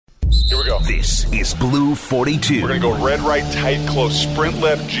Here we go. This is Blue 42. We're going to go red, right, tight, close, sprint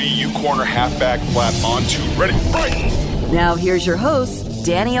left, GU corner, halfback, flat, on two. Ready, right! Now here's your hosts,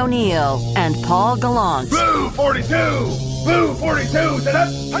 Danny O'Neill and Paul Gallant. Blue 42! Blue 42!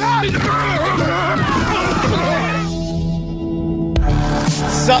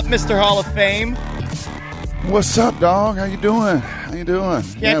 Sup, Mr. Hall of Fame? What's up, dog? How you doing?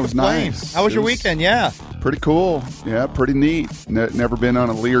 Yeah, it was nice. How was your weekend? Yeah. Pretty cool. Yeah, pretty neat. Never been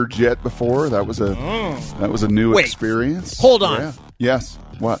on a Learjet before. That was a new experience. Hold on. Yeah. Yes.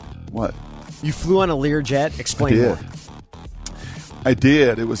 What? You flew on a Learjet? Explain more. I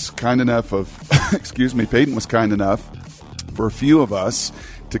did. It was kind enough of, Peyton was kind enough for a few of us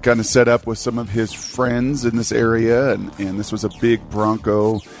to kind of set up with some of his friends in this area, and this was a big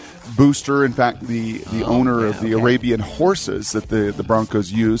Bronco booster. In fact, the owner of the Arabian horses that the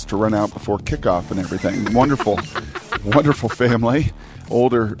Broncos use to run out before kickoff and everything. Wonderful, wonderful family.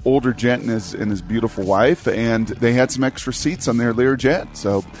 Older gent and his beautiful wife, and they had some extra seats on their Learjet.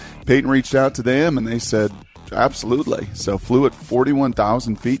 So Peyton reached out to them, and they said, absolutely. So flew at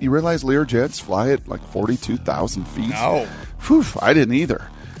 41,000 feet. You realize Learjets fly at like 42,000 feet? No. Whew, I didn't either.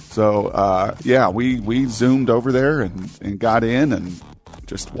 So, we zoomed over there and got in and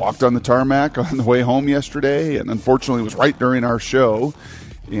just walked on the tarmac on the way home yesterday. And unfortunately, it was right during our show.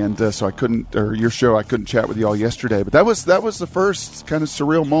 And so I couldn't chat with you all yesterday. But that was the first kind of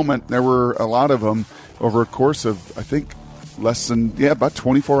surreal moment. There were a lot of them over a course of, I think, about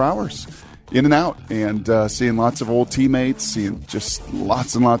 24 hours. In and out, and seeing lots of old teammates, seeing just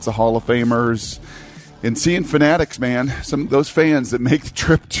lots and lots of Hall of Famers, and seeing fanatics, man. Some of those fans that make the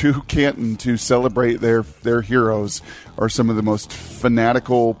trip to Canton to celebrate their heroes are some of the most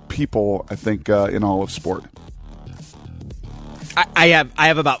fanatical people, I think, in all of sport. I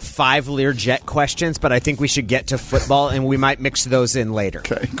have about 5 Learjet questions, but I think we should get to football, and we might mix those in later.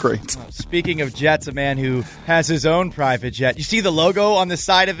 Okay, great. Speaking of jets, a man who has his own private jet. You see the logo on the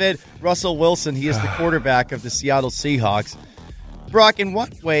side of it? Russell Wilson, he is the quarterback of the Seattle Seahawks. Brock, in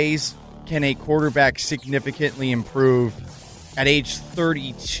what ways can a quarterback significantly improve at age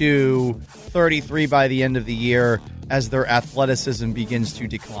 32, 33 by the end of the year as their athleticism begins to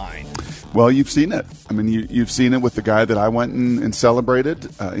decline? Well, you've seen it. I mean, you've seen it with the guy that I went and celebrated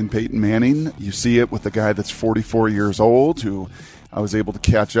in Peyton Manning. You see it with the guy that's 44 years old who I was able to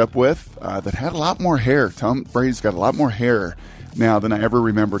catch up with that had a lot more hair. Tom Brady's got a lot more hair now than I ever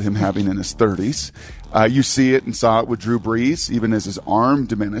remembered him having in his 30s. You see it and saw it with Drew Brees, even as his arm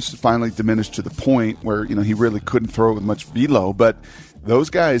diminished, finally diminished to the point where he really couldn't throw it with much velo. But those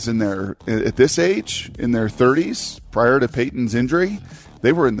guys at this age, in their 30s, prior to Peyton's injury,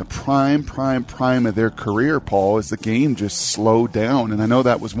 they were in the prime of their career, Paul, as the game just slowed down. And I know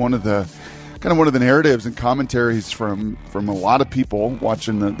that was one of the narratives and commentaries from a lot of people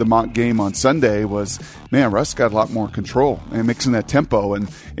watching the mock game on Sunday was, man, Russ got a lot more control and mixing that tempo and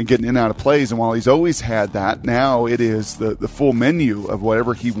getting in and out of plays. And while he's always had that, now it is the full menu of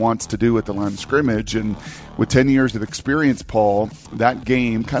whatever he wants to do at the line of scrimmage. And with 10 years of experience, Paul, that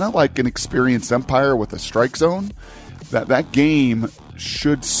game, kind of like an experienced umpire with a strike zone, that game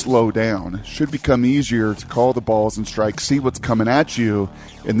should slow down, should become easier to call the balls and strikes, see what's coming at you,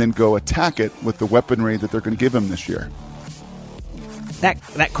 and then go attack it with the weaponry that they're going to give him this year.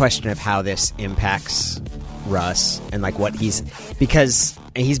 That question of how this impacts Russ and like what because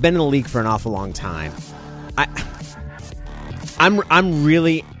he's been in the league for an awful long time. I'm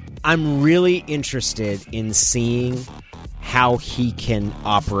really interested in seeing how he can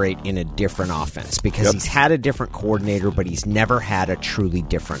operate in a different offense because he's had a different coordinator, but he's never had a truly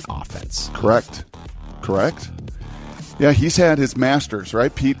different offense. Correct. Yeah, he's had his master's,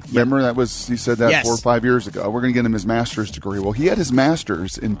 right, Pete? Remember he said that 4 or 5 years ago. We're going to get him his master's degree. Well, he had his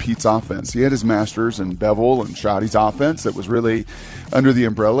master's in Pete's offense. He had his master's in Bevel and Shoddy's offense that was really under the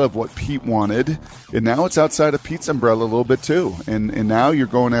umbrella of what Pete wanted. And now it's outside of Pete's umbrella a little bit too. And now you're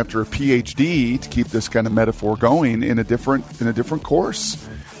going after a PhD to keep this kind of metaphor going in a different course,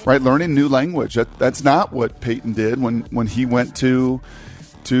 right? Learning new language. That's not what Peyton did when he went to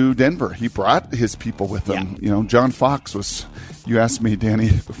Denver. He brought his people with him. Yeah. John Fox was, you asked me, Danny,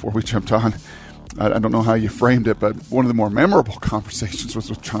 before we jumped on, I don't know how you framed it, but one of the more memorable conversations was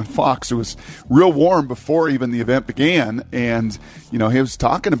with John Fox, who was real warm before even the event began. And, he was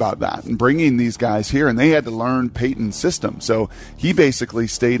talking about that and bringing these guys here, and they had to learn Peyton's system. So he basically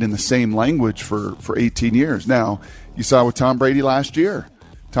stayed in the same language for 18 years. Now, you saw with Tom Brady last year.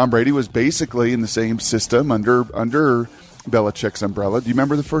 Tom Brady was basically in the same system under Belichick's umbrella. Do you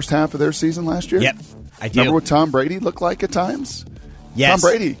remember the first half of their season last year? Yep, I do. Remember what Tom Brady looked like at times? Yes.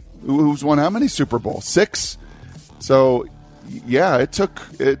 Tom Brady, who's won how many Super Bowls? 6. So yeah, it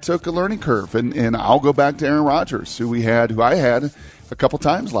took a learning curve, and I'll go back to Aaron Rodgers, who I had a couple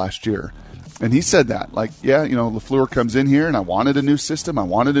times last year, and he said that, like, yeah, LaFleur comes in here, and I wanted a new system, I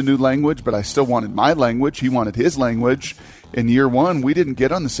wanted a new language, but I still wanted my language. He wanted his language. In year one, we didn't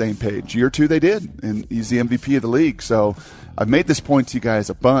get on the same page. Year two, they did, and he's the MVP of the league. So I've made this point to you guys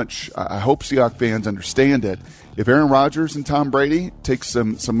a bunch. I hope Seahawks fans understand it. If Aaron Rodgers and Tom Brady take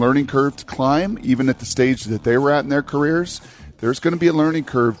some learning curve to climb, even at the stage that they were at in their careers, there's going to be a learning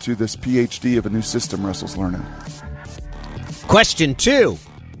curve to this PhD of a new system Russell's learning. Question 2.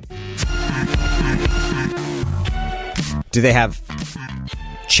 Do they have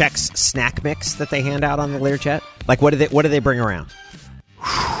Chex snack mix that they hand out on the Learjet? Like, what do they bring around?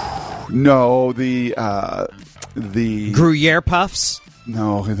 No, the Gruyere puffs.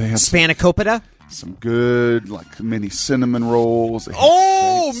 No, they have Spanakopita. Some good, like, mini cinnamon rolls.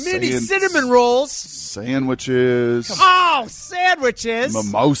 Mini cinnamon rolls. Sandwiches. Oh, sandwiches.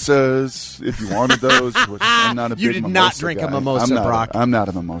 Mimosas, if you wanted those. Which I'm not a You big did mimosa not drink guy. a mimosa, Brock. I'm not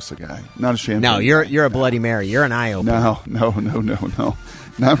a mimosa guy. Not a champagne. No, you're a Bloody Mary. You're an eye opener. No.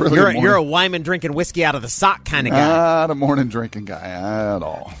 Not really. You're a Wyman drinking whiskey out of the sock kind of guy. Not a morning drinking guy at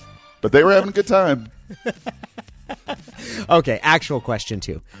all. But they were having a good time. Okay, actual question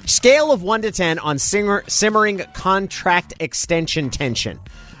 2. Scale of 1 to 10 on simmering contract extension tension.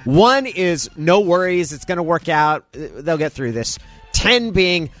 1 is no worries, it's going to work out, they'll get through this. 10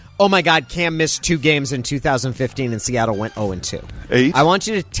 being, oh my God, Cam missed 2 games in 2015 and Seattle went 0-2. 8. I want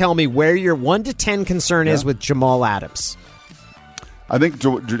you to tell me where your 1 to 10 concern is with Jamal Adams. I think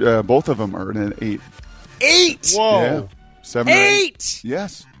both of them are in an 8. 8! Whoa. Yeah. 7 or 8.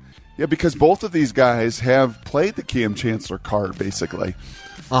 Yes. Yeah, because both of these guys have played the Cam Chancellor card, basically.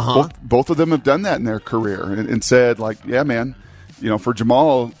 Uh-huh. Both of them have done that in their career and said, like, yeah, man, for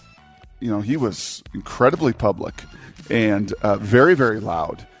Jamal, he was incredibly public and very, very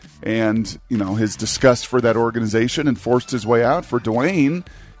loud. And, his disgust for that organization and forced his way out. For Dwayne,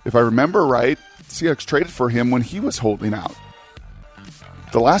 if I remember right, Seahawks traded for him when he was holding out.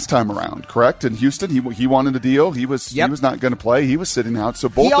 The last time around, correct? In Houston, he wanted a deal. He was not going to play. He was sitting out. So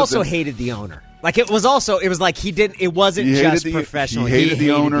both. He also of them, hated the owner. Like it was like he didn't. It wasn't just professional. He hated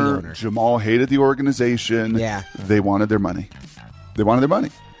the owner. Jamal hated the organization. Yeah, they wanted their money.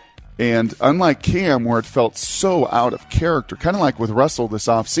 And unlike Cam, where it felt so out of character, kind of like with Russell this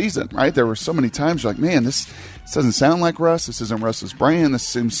offseason, right? There were so many times you're like, man, this doesn't sound like Russ. This isn't Russ's brand. This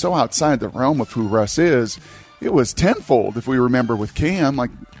seems so outside the realm of who Russ is. It was tenfold, if we remember, with Cam.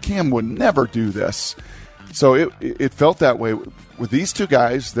 Like, Cam would never do this. So it felt that way. With these two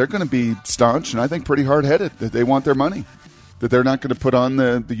guys, they're going to be staunch and I think pretty hard-headed that they want their money, that they're not going to put on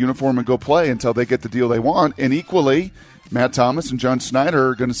the uniform and go play until they get the deal they want. And equally, Matt Thomas and John Schneider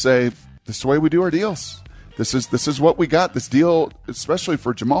are going to say, this is the way we do our deals. This is what we got. This deal, especially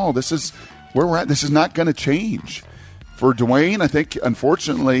for Jamal, this is where we're at. This is not going to change. For Dwayne, I think,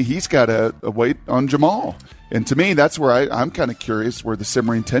 unfortunately, he's got a weight on Jamal. And to me, that's where I'm kind of curious where the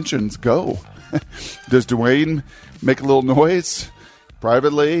simmering tensions go. Does Dwayne make a little noise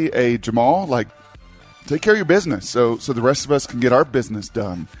privately? Hey, Jamal, like, take care of your business so the rest of us can get our business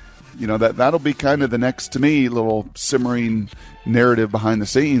done. That'll be kind of the next, to me, little simmering narrative behind the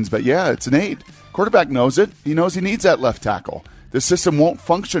scenes. But, yeah, it's an 8. Quarterback knows it. He knows he needs that left tackle. This system won't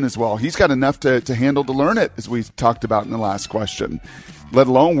function as well. He's got enough to handle to learn it, as we talked about in the last question, let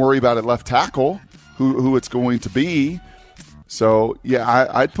alone worry about a left tackle, who it's going to be. So, yeah,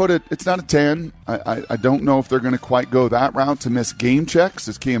 I'd put it – it's not a 10. I don't know if they're going to quite go that route to miss game checks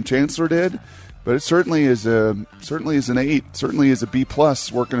as Cam Chancellor did, but it certainly is an 8, certainly is a B+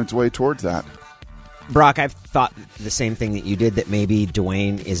 working its way towards that. Brock, I've thought the same thing that you did, that maybe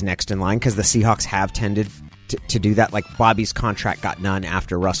Dwayne is next in line because the Seahawks have tended to do that. Like Bobby's contract got done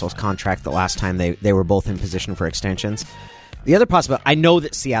after Russell's contract the last time they were both in position for extensions. The other possibility, I know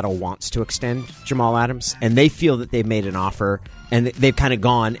that Seattle wants to extend Jamal Adams, and they feel that they've made an offer, and they've kind of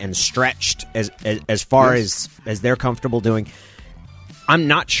gone and stretched as far as they're comfortable doing. I'm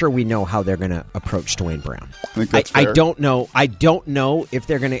not sure we know how they're going to approach Dwayne Brown. I think that's fair. I don't know if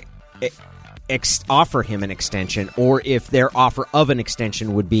they're going to offer him an extension, or if their offer of an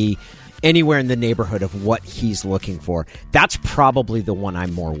extension would be anywhere in the neighborhood of what he's looking for. That's probably the one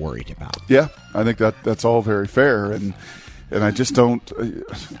I'm more worried about. Yeah, I think that's all very fair, and I just don't. I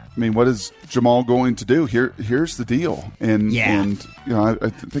mean, what is Jamal going to do? Here's the deal, and I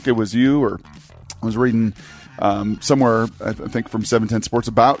think it was you, or I was reading somewhere, I think from 710 Sports,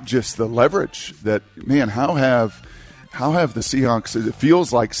 about just the leverage that, man, how have the Seahawks, it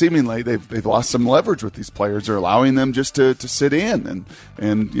feels like seemingly they've lost some leverage with these players. They're allowing them just to sit in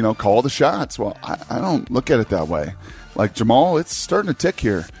and call the shots. Well, I don't look at it that way. like Jamal, it's starting to tick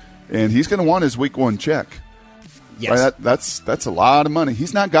here, and he's going to want his week 1 check. Yes. Right? That's a lot of money.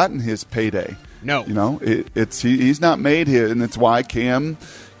 He's not gotten his payday. No. He's not made his, and it's why Cam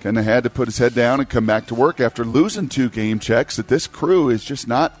kind of had to put his head down and come back to work after losing 2 game checks. That this crew is just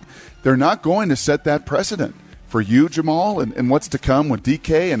not. They're not going to set that precedent for you, Jamal, and what's to come with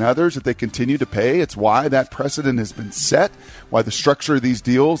DK and others that they continue to pay. It's why that precedent has been set, why the structure of these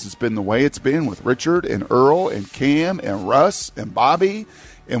deals has been the way it's been with Richard and Earl and Cam and Russ and Bobby,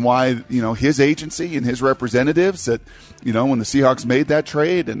 and why, his agency and his representatives that, when the Seahawks made that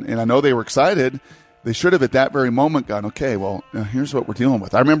trade, and I know they were excited, they should have at that very moment gone, okay, well, here's what we're dealing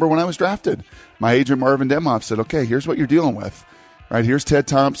with. I remember when I was drafted, my agent Marvin Demoff said, okay, here's what you're dealing with. Right, here's Ted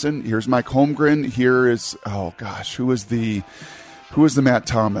Thompson. Here's Mike Holmgren. Here is, who was the Matt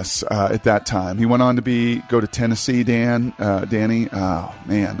Thomas at that time? He went on to go to Tennessee. Danny. Oh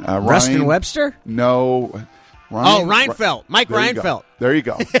man, Rustin Webster. No. Reinfeldt. Mike Reinfeldt. There you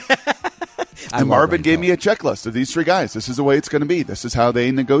go. And Marvin gave me a checklist of these 3 guys. This is the way it's going to be. This is how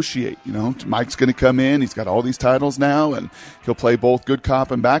they negotiate. Mike's going to come in. He's got all these titles now, and he'll play both good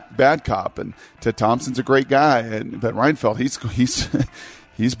cop and bad cop. And Ted Thompson's a great guy, but Reinfeldt,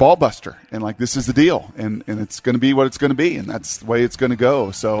 he's ball buster. And this is the deal, and it's going to be what it's going to be, and that's the way it's going to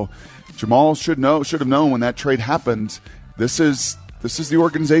go. So Jamal should have known when that trade happened. This is the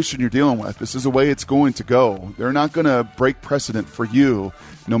organization you're dealing with. This is the way it's going to go. They're not going to break precedent for you,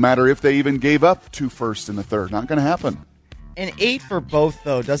 no matter if they even gave up 2 firsts and a third. Not going to happen. And 8 for both,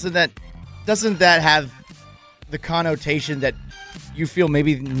 though, doesn't that have the connotation that you feel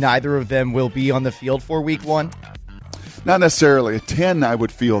maybe neither of them will be on the field for week 1? Not necessarily. A 10, I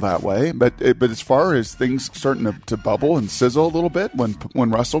would feel that way. But as far as things starting to bubble and sizzle a little bit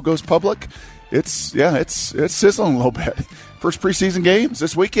when Russell goes public, it's sizzling a little bit. First preseason games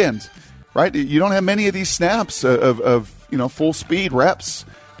this weekend, right? You don't have many of these snaps of full speed reps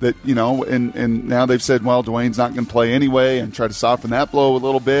that, and now they've said, well, Dwayne's not going to play anyway, and try to soften that blow a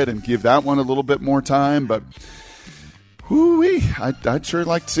little bit and give that one a little bit more time. But I'd sure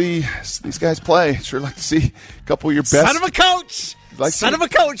like to see these guys play. Sure like to see a couple of your best. Son of a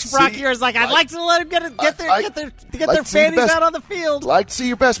coach. Brock here is I'd like to let them get their fannies out on the field. Like to see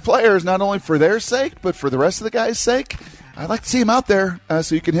your best players, not only for their sake, but for the rest of the guys' sake. I'd like to see him out there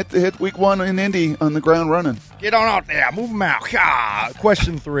so you can hit week 1 in Indy on the ground running. Get on out there. Move them out.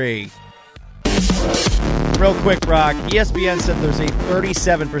 Question 3. Real quick, Brock. ESPN said there's a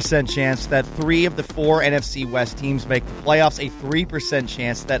 37% chance that 3 of the 4 NFC West teams make the playoffs, a 3%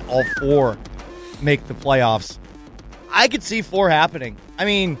 chance that all 4 make the playoffs. I could see 4 happening. I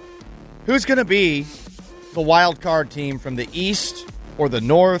mean, who's going to be the wild card team from the East or the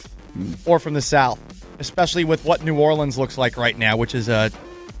North or from the South? Especially with what New Orleans looks like right now, which is a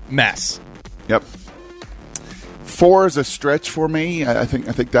mess. Yep. 4 is a stretch for me. I think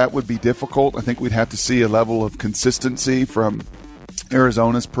that would be difficult. I think we'd have to see a level of consistency from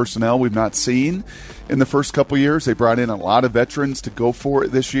Arizona's personnel we've not seen in the first couple years. They brought in a lot of veterans to go for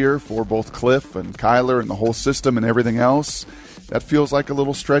it this year for both Cliff and Kyler and the whole system and everything else. That feels like a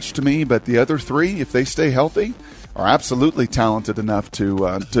little stretch to me. But the other 3, if they stay healthy, are absolutely talented enough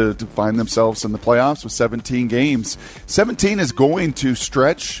to find themselves in the playoffs with 17 games. 17 is going to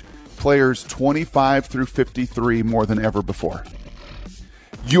stretch players 25 through 53 more than ever before.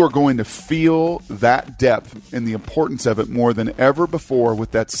 You are going to feel that depth and the importance of it more than ever before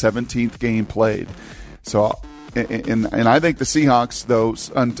with that 17th game played. So, and I think the Seahawks, though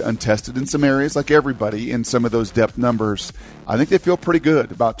untested in some areas, like everybody in some of those depth numbers, I think they feel pretty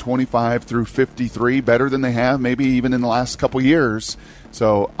good about 25 through 53, better than they have maybe even in the last couple years.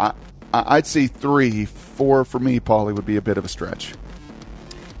 So I'd see 3. 4 for me, Paulie, would be a bit of a stretch.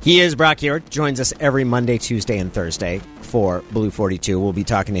 He is Brock Huard, joins us every Monday, Tuesday, and Thursday for Blue 42. We'll be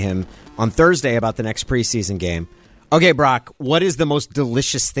talking to him on Thursday about the next preseason game. Okay, Brock, what is the most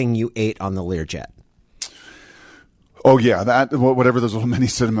delicious thing you ate on the Learjet? Oh yeah, that whatever those little mini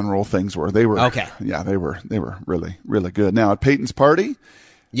cinnamon roll things were, they were okay. Yeah, they were really, really good. Now at Peyton's party,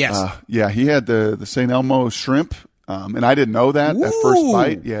 yes, he had the St. Elmo shrimp, and I didn't know that at first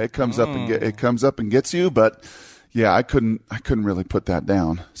bite. Yeah, it comes up and gets you, but yeah, I couldn't really put that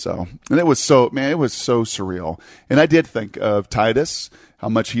down. So, and it was so surreal. And I did think of Titus, how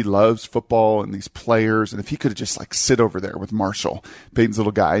much he loves football and these players, and if he could have just sit over there with Marshall, Peyton's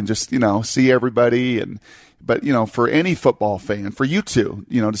little guy, and just see everybody. But for any football fan, for you two,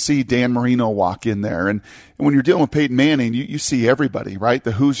 to see Dan Marino walk in there, and when you're dealing with Peyton Manning, you see everybody, right?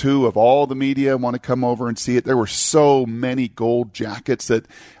 The who's who of all the media want to come over and see it. There were so many gold jackets that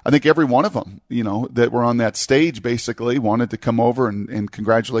I think every one of them, that were on that stage basically wanted to come over and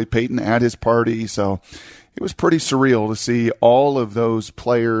congratulate Peyton at his party. So it was pretty surreal to see all of those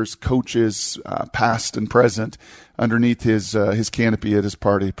players, coaches, past and present, underneath his canopy at his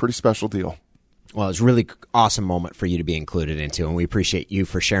party. Pretty special deal. Well, it's a really awesome moment for you to be included into, and we appreciate you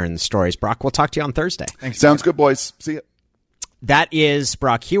for sharing the stories. Brock, we'll talk to you on Thursday. Thanks. Sounds good, boys. See ya. That is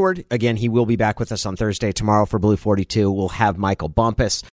Brock Huard. Again, he will be back with us on Thursday. Tomorrow for Blue 42, we'll have Michael Bumpus.